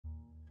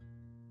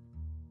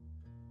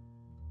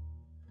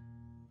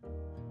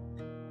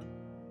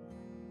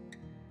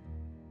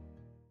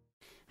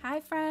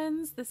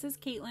friends, this is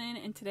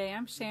Caitlin, and today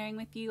I'm sharing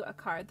with you a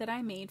card that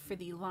I made for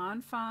the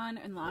Lawn Fawn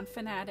and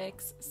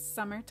Lawnfawnatics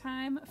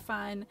Summertime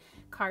Fun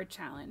Card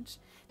Challenge.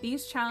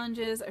 These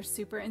challenges are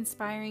super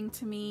inspiring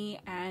to me,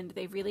 and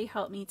they really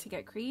help me to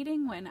get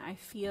creating when I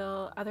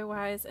feel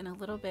otherwise in a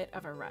little bit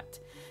of a rut.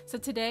 So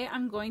today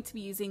I'm going to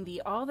be using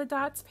the All the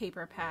Dots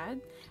paper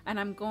pad, and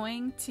I'm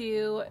going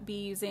to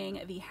be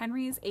using the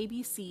Henry's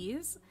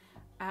ABCs,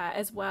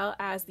 as well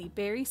as the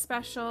Berry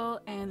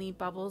Special and the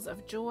Bubbles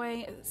of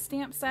Joy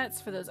stamp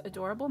sets for those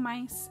adorable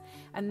mice.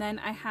 And then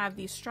I have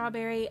the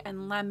strawberry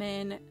and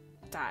lemon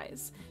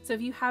dies. So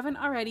if you haven't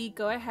already,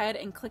 go ahead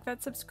and click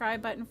that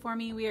subscribe button for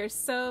me. We are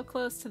so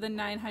close to the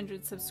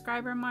 900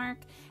 subscriber mark,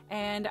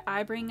 and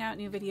I bring out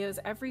new videos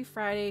every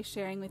Friday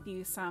sharing with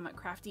you some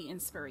crafty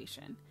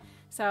inspiration.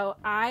 So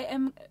I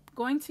am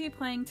going to be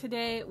playing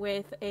today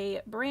with a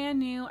brand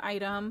new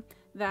item,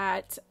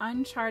 that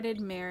Uncharted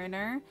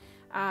Mariner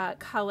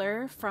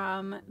color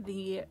from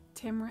the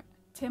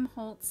Tim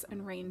Holtz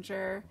and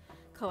Ranger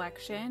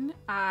collection.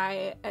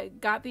 I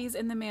got these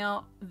in the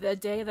mail the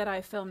day that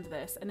I filmed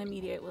this, and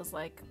immediately was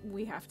like,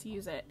 we have to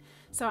use it.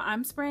 So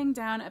I'm spraying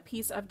down a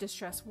piece of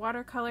distressed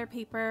watercolor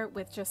paper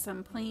with just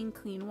some plain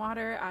clean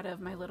water out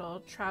of my little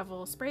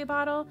travel spray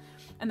bottle,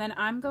 and then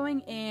I'm going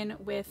in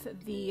with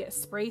the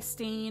spray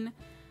stain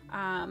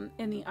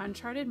in the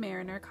Uncharted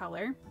Mariner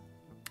color.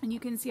 And you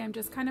can see I'm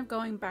just kind of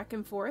going back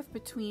and forth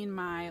between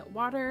my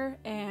water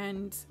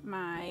and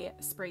my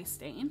spray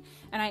stain.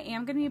 And I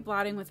am going to be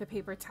blotting with a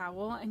paper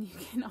towel, and you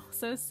can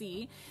also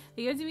see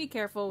that you have to be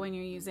careful when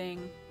you're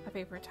using a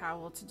paper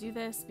towel to do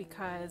this,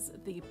 because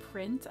the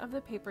print of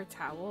the paper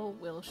towel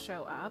will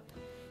show up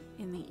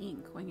in the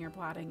ink when you're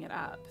blotting it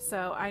up.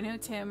 So I know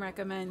Tim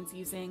recommends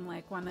using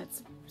like one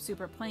that's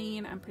super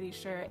plain. I'm pretty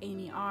sure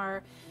Amy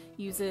R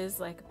uses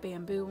like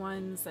bamboo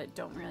ones that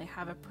don't really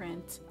have a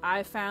print.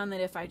 I found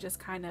that if I just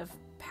kind of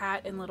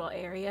pat in little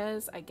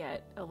areas, I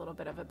get a little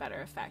bit of a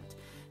better effect.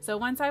 So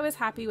once I was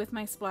happy with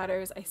my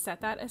splatters, I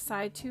set that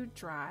aside to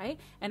dry,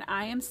 and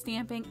I am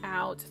stamping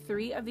out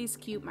 3 of these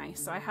cute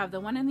mice. So I have the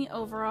one in the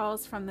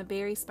overalls from the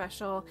Berry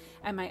Special,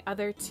 and my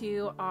other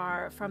 2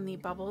 are from the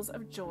Bubbles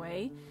of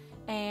Joy.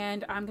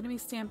 And I'm going to be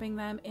stamping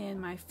them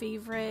in my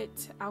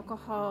favorite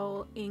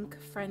alcohol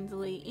ink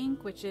friendly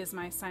ink, which is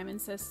my Simon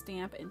Says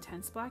Stamp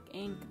Intense Black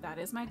ink. That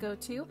is my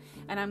go-to,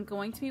 and I'm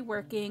going to be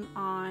working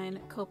on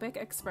Copic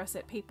Express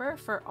It paper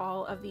for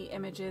all of the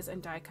images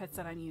and die cuts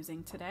that I'm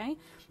using today,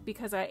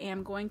 because I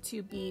am going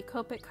to be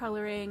Copic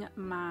coloring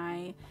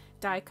my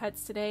die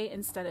cuts today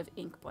instead of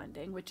ink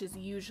blending, which is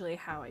usually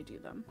how I do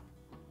them.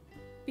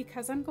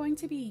 Because I'm going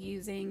to be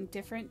using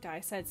different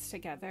die sets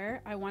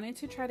together, I wanted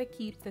to try to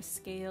keep the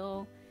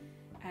scale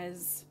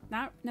as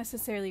not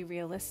necessarily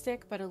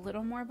realistic, but a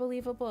little more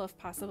believable if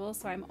possible.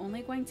 So I'm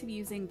only going to be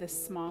using the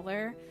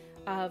smaller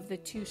of the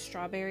 2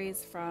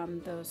 strawberries from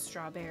those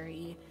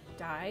strawberry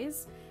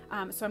dies.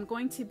 So I'm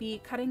going to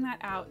be cutting that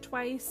out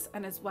twice,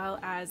 and as well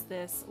as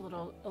this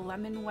little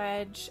lemon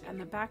wedge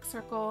and the back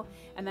circle.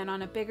 And then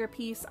on a bigger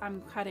piece,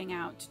 I'm cutting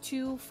out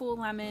 2 full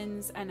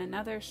lemons and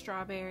another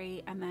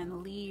strawberry, and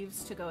then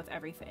leaves to go with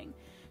everything.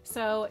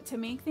 So to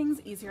make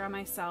things easier on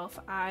myself,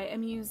 I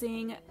am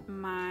using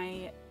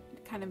my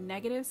kind of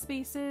negative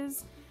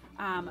spaces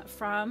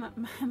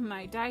from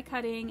my die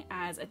cutting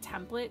as a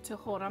template to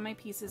hold all my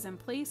pieces in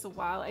place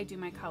while I do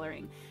my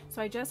coloring.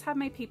 So I just have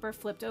my paper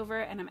flipped over,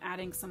 and I'm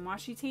adding some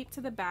washi tape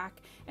to the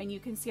back, and you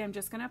can see I'm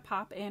just going to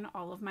pop in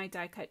all of my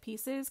die cut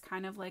pieces,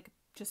 kind of like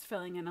just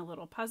filling in a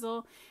little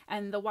puzzle,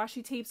 and the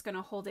washi tape's going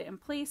to hold it in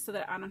place so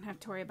that I don't have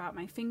to worry about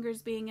my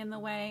fingers being in the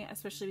way,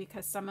 especially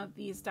because some of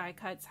these die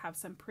cuts have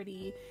some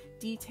pretty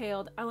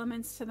detailed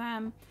elements to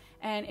them,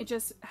 and it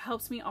just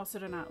helps me also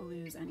to not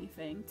lose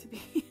anything,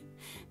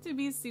 to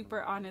be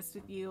super honest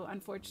with you.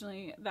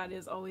 Unfortunately, that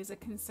is always a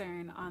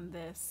concern on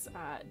this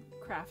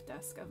craft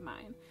desk of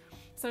mine.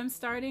 So I'm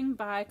starting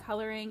by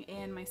coloring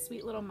in my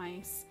sweet little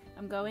mice.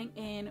 I'm going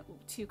in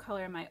to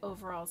color my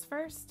overalls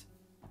first.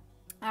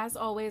 As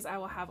always, I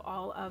will have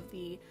all of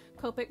the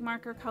Copic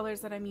marker colors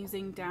that I'm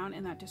using down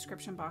in that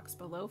description box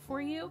below for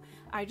you.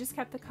 I just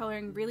kept the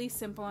coloring really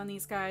simple on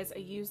these guys. I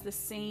used the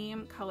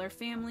same color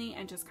family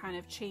and just kind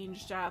of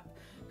changed up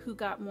who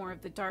got more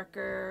of the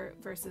darker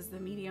versus the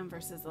medium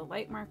versus the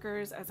light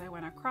markers as I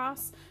went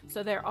across.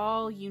 So they're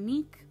all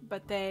unique,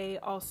 but they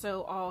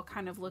also all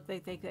kind of look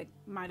like they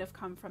might have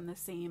come from the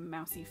same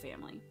mousy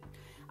family.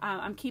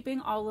 I'm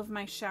keeping all of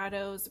my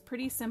shadows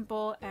pretty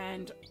simple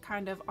and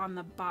kind of on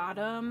the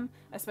bottom,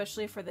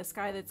 especially for this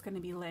guy that's going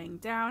to be laying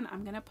down.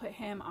 I'm going to put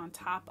him on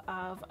top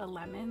of a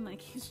lemon, like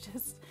he's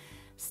just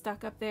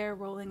stuck up there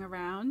rolling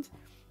around.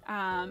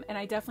 And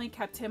I definitely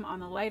kept him on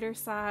the lighter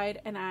side,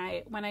 and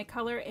when I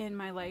color in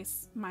my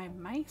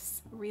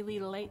mice really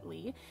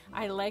lightly,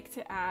 I like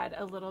to add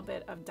a little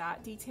bit of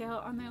dot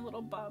detail on their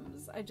little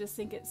bums. I just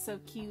think it's so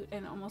cute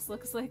and almost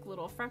looks like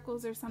little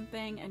freckles or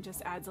something, and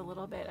just adds a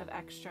little bit of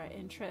extra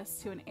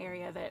interest to an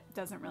area that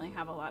doesn't really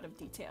have a lot of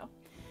detail.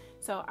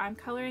 So I'm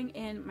coloring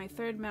in my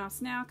third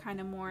mouse now, kind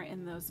of more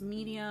in those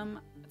medium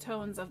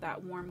tones of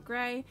that warm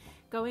gray,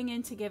 going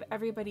in to give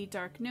everybody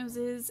dark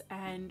noses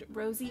and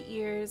rosy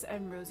ears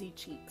and rosy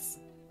cheeks.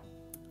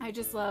 I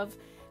just love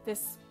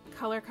this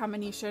color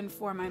combination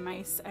for my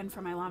mice, and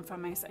for my lawn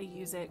fawn mice I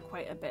use it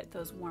quite a bit,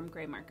 those warm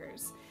gray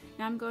markers.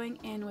 Now I'm going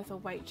in with a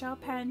white gel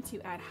pen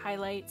to add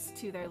highlights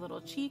to their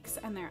little cheeks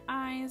and their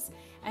eyes,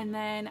 and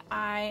then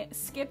I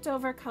skipped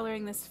over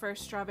coloring this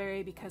first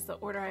strawberry because the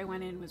order I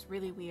went in was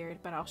really weird,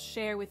 but I'll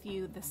share with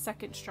you the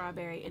second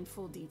strawberry in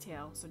full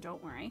detail, so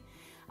don't worry.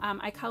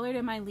 I colored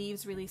in my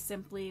leaves really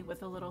simply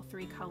with a little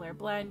 3-color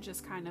blend,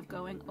 just kind of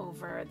going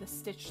over the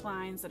stitch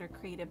lines that are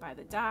created by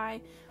the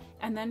dye.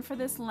 And then for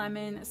this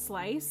lemon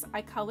slice,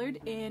 I colored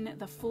in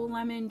the full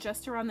lemon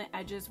just around the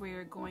edges where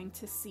you're going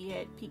to see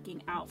it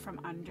peeking out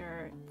from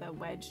under the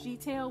wedge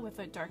detail with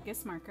a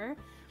darkest marker.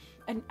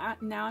 And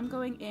now I'm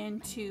going in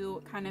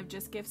to kind of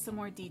just give some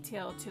more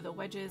detail to the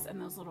wedges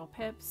and those little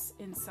pips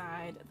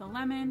inside the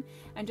lemon,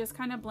 and just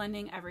kind of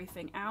blending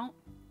everything out.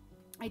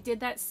 I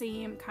did that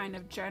same kind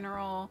of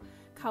general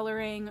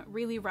coloring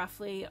really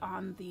roughly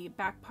on the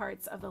back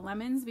parts of the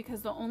lemons,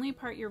 because the only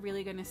part you're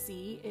really going to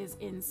see is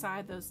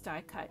inside those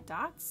die cut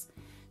dots.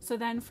 So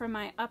then for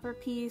my upper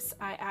piece,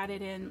 I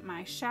added in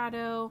my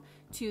shadow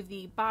to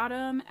the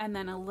bottom and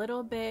then a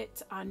little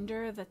bit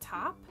under the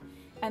top.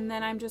 And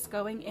then I'm just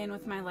going in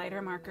with my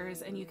lighter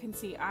markers, and you can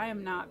see I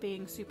am not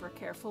being super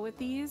careful with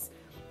these.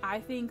 I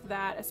think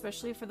that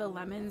especially for the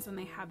lemons, when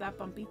they have that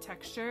bumpy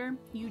texture,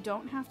 you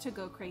don't have to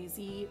go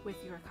crazy with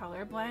your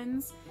color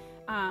blends.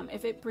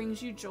 If it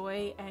brings you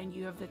joy and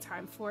you have the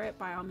time for it,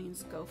 by all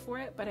means go for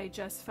it. But I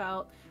just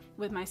felt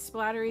with my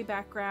splattery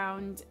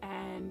background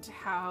and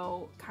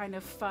how kind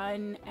of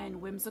fun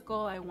and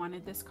whimsical I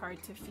wanted this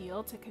card to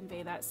feel to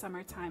convey that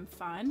summertime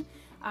fun,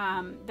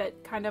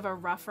 that kind of a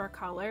rougher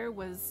color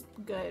was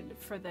good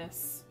for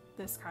this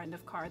kind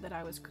of card that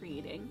I was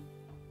creating.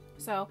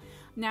 So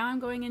now I'm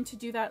going in to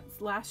do that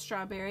last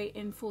strawberry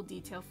in full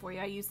detail for you.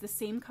 I used the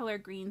same color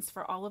greens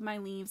for all of my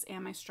leaves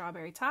and my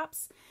strawberry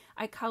tops.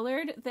 I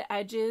colored the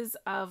edges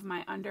of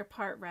my under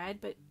part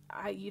red, but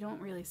you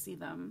don't really see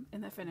them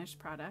in the finished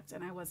product,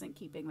 and I wasn't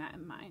keeping that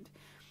in mind.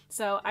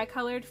 So I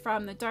colored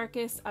from the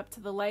darkest up to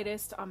the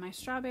lightest on my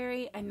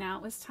strawberry, and now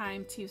it was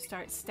time to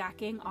start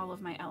stacking all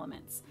of my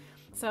elements.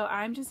 So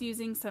I'm just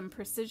using some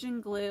precision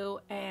glue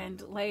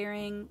and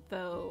layering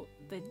the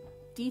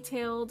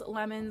detailed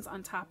lemons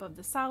on top of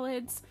the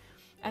solids,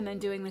 and then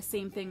doing the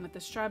same thing with the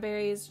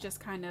strawberries, just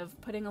kind of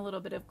putting a little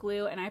bit of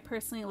glue. And I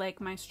personally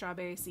like my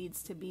strawberry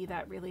seeds to be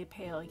that really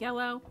pale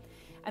yellow.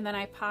 And then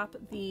I pop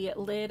the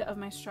lid of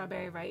my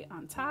strawberry right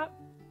on top.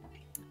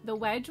 The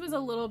wedge was a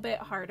little bit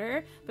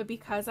harder, but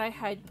because I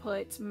had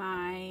put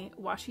my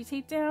washi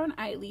tape down,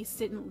 I at least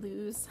didn't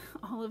lose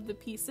all of the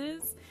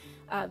pieces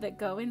that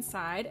go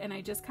inside, and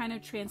I just kind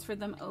of transferred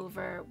them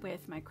over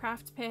with my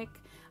craft pick.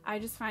 I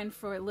just find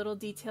for little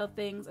detailed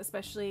things,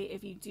 especially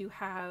if you do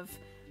have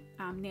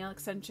nail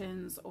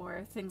extensions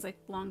or things like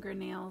longer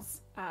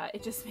nails,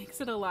 it just makes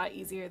it a lot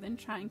easier than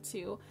trying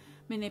to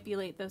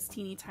manipulate those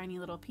teeny tiny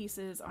little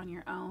pieces on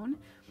your own.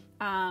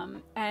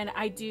 And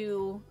I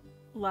do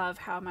love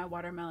how my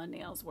watermelon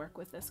nails work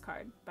with this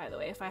card. By the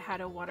way, if I had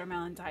a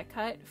watermelon die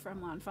cut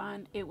from Lawn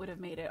Fawn, it would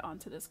have made it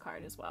onto this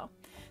card as well.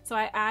 So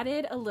I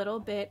added a little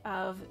bit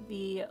of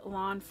the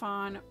Lawn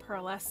Fawn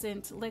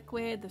pearlescent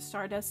liquid, the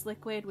Stardust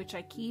liquid, which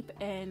I keep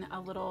in a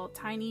little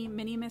tiny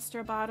mini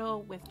mister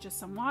bottle with just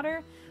some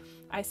water.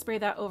 I spray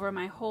that over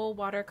my whole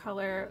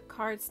watercolor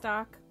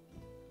cardstock,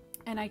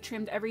 and I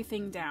trimmed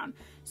everything down.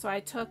 So I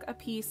took a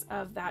piece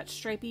of that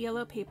stripy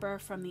yellow paper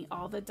from the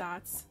All the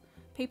Dots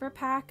paper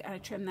pack, and I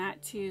trimmed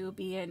that to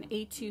be an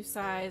A2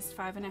 size,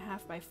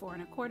 5.5 by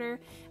 4.25,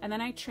 and then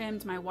I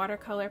trimmed my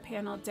watercolor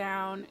panel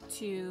down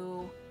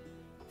to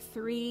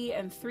 3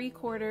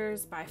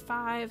 3/4 by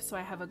 5, so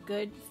I have a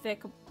good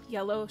thick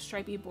yellow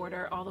stripy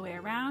border all the way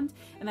around.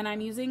 And then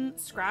I'm using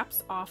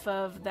scraps off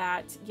of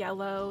that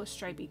yellow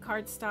stripy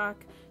cardstock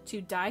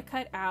to die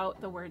cut out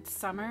the word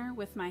summer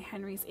with my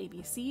Henry's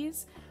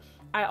ABCs.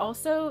 I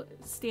also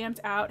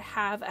stamped out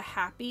Have a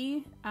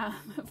Happy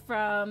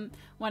from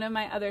one of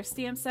my other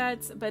stamp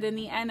sets, but in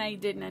the end I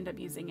didn't end up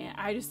using it.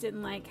 I just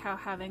didn't like how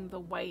having the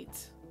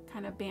white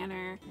kind of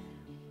banner,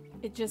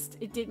 it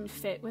didn't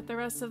fit with the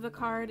rest of the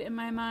card in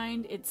my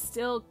mind. It's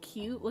still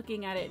cute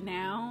looking at it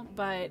now,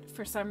 but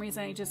for some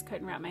reason I just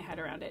couldn't wrap my head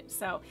around it.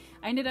 So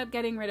I ended up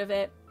getting rid of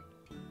it,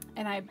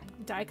 and I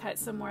die cut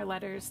some more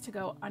letters to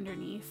go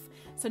underneath.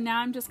 So now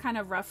I'm just kind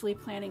of roughly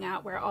planning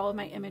out where all of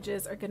my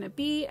images are going to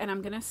be, and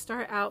I'm going to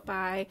start out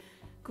by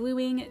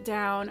gluing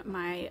down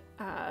my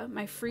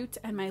my fruit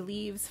and my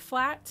leaves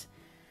flat.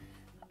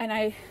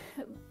 And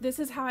this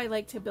is how I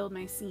like to build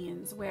my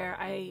scenes, where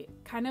I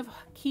kind of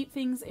keep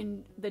things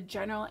in the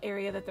general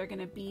area that they're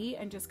going to be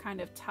and just kind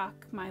of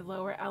tuck my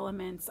lower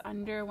elements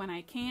under when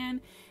I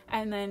can.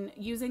 And then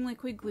using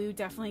liquid glue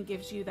definitely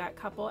gives you that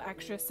couple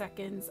extra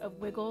seconds of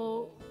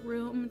wiggle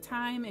room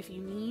time if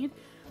you need.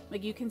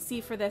 Like you can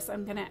see for this,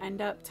 I'm going to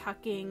end up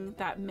tucking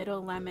that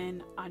middle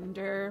lemon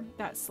under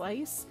that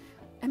slice.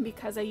 And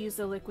because I used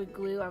the liquid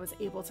glue, I was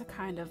able to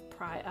kind of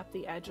pry up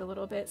the edge a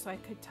little bit so I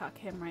could tuck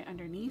him right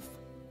underneath.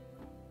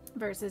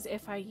 Versus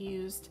if I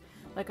used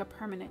like a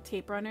permanent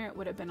tape runner, it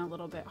would have been a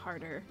little bit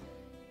harder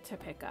to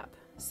pick up.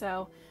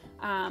 So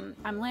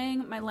I'm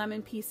laying my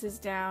lemon pieces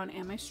down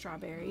and my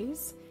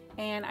strawberries,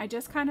 and I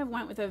just kind of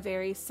went with a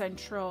very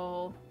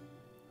central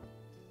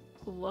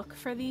look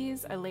for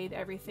these. I laid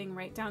everything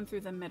right down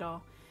through the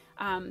middle.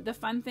 The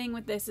fun thing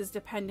with this is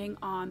depending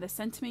on the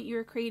sentiment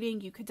you're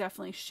creating, you could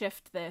definitely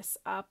shift this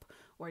up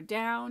or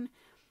down.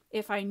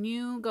 If I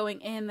knew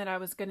going in that I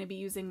was going to be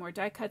using more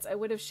die cuts, I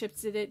would have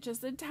shifted it just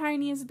the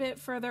tiniest bit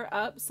further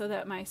up so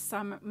that my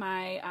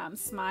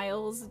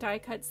smiles die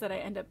cuts that I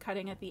end up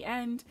cutting at the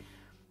end,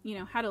 you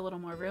know, had a little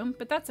more room,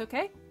 but that's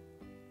okay.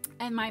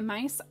 And my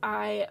mice,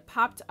 I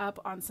popped up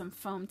on some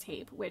foam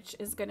tape, which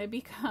is going to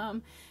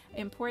become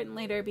important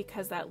later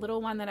because that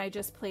little one that I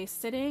just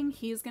placed sitting,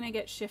 he's going to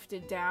get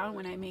shifted down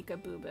when I make a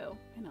boo-boo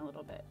in a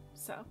little bit.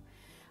 So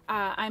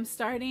I'm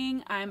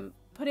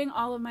putting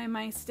all of my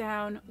mice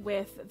down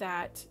with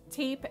that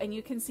tape, and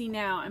you can see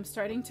now I'm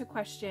starting to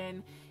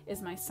question,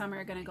 is my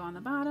summer going to go on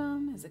the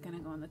bottom? Is it going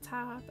to go on the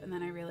top? And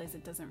then I realize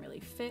it doesn't really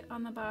fit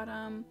on the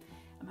bottom.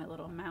 And my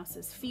little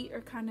mouse's feet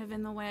are kind of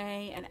in the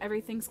way, and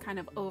everything's kind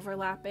of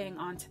overlapping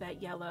onto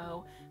that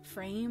yellow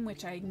frame,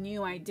 which I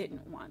knew I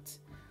didn't want.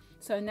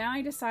 So now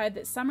I decide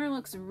that summer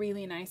looks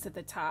really nice at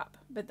the top,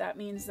 but that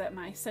means that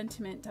my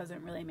sentiment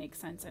doesn't really make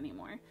sense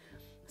anymore.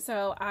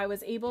 So I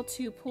was able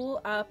to pull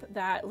up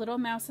that little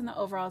mouse in the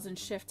overalls and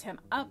shift him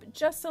up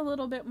just a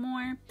little bit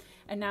more.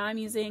 And now I'm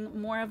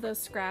using more of those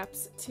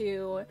scraps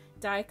to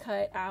die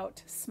cut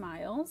out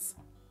smiles.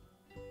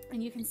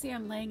 And you can see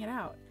I'm laying it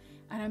out.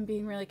 And I'm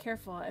being really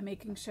careful and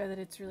making sure that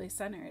it's really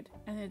centered.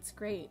 And it's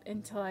great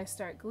until I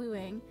start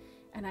gluing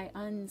and I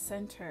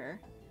uncenter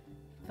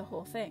the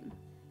whole thing.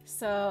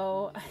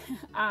 So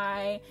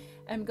I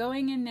am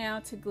going in now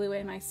to glue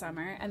in my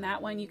summer, and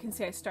that one you can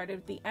see I started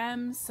with the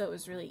M's, so it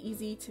was really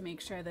easy to make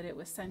sure that it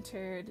was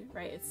centered,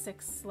 right? It's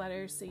 6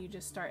 letters, so you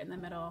just start in the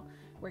middle,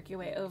 work your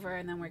way over,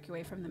 and then work your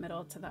way from the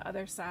middle to the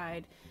other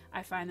side.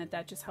 I find that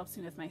that just helps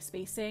me with my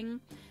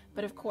spacing,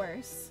 but of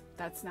course,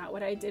 that's not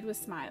what I did with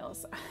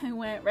smiles. I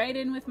went right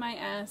in with my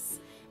S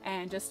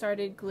and just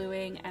started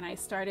gluing, and I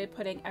started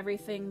putting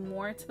everything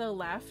more to the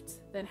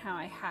left than how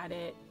I had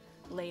it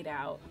laid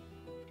out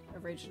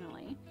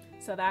originally.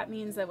 So that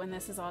means that when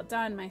this is all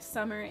done, my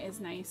summer is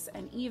nice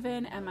and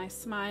even, and my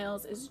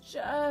smiles is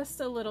just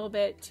a little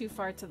bit too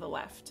far to the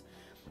left.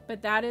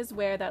 But that is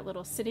where that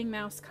little sitting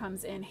mouse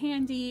comes in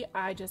handy.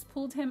 I just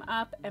pulled him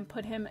up and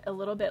put him a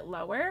little bit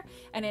lower,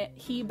 and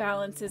he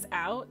balances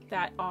out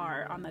that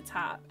R on the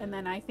top. And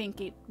then I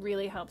think it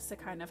really helps to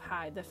kind of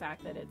hide the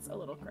fact that it's a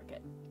little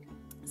crooked.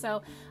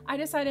 So I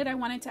decided I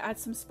wanted to add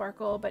some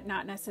sparkle, but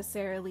not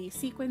necessarily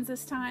sequins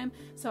this time.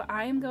 So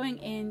I am going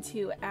in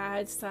to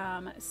add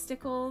some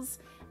stickles,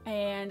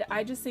 and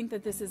I just think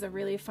that this is a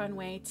really fun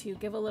way to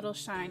give a little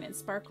shine and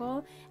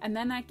sparkle. And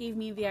then that gave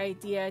me the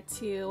idea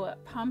to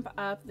pump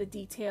up the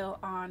detail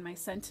on my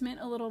sentiment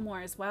a little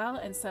more as well.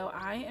 And so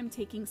I am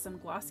taking some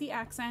glossy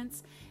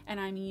accents and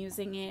I'm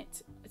using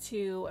it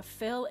to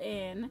fill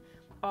in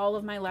all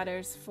of my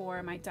letters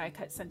for my die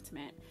cut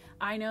sentiment.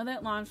 I know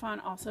that Lawn Fawn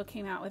also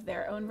came out with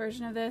their own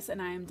version of this, and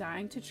I am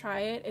dying to try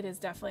it. It is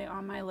definitely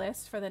on my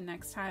list for the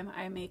next time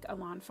I make a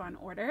Lawn Fawn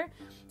order.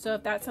 So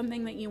if that's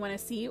something that you want to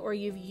see, or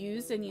you've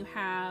used and you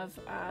have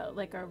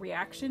like a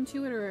reaction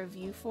to it or a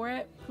review for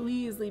it,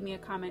 please leave me a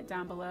comment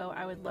down below.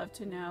 I would love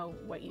to know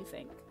what you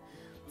think.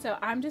 So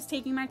I'm just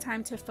taking my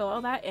time to fill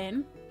all that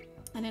in.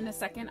 And in a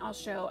second, I'll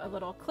show a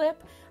little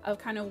clip of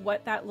kind of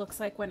what that looks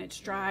like when it's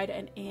dried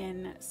and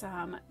in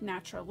some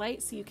natural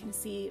light, so you can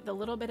see the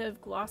little bit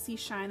of glossy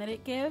shine that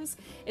it gives.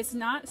 It's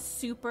not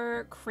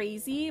super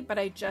crazy, but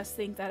I just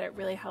think that it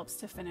really helps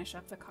to finish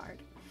up the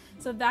card.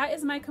 So that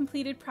is my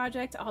completed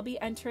project. I'll be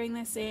entering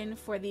this in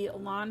for the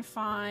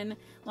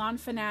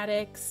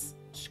Lawnfawnatics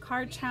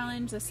card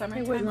challenge, the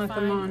summertime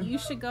fun. You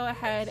should go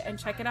ahead and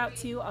check it out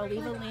too. I'll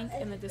leave a link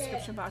in the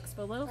description box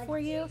below for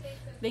you.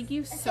 Thank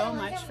you so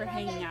much for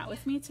hanging out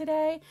with me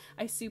today.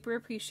 I super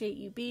appreciate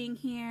you being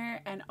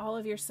here and all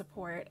of your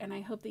support, and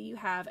I hope that you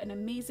have an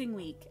amazing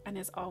week, and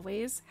as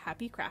always,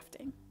 happy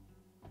crafting.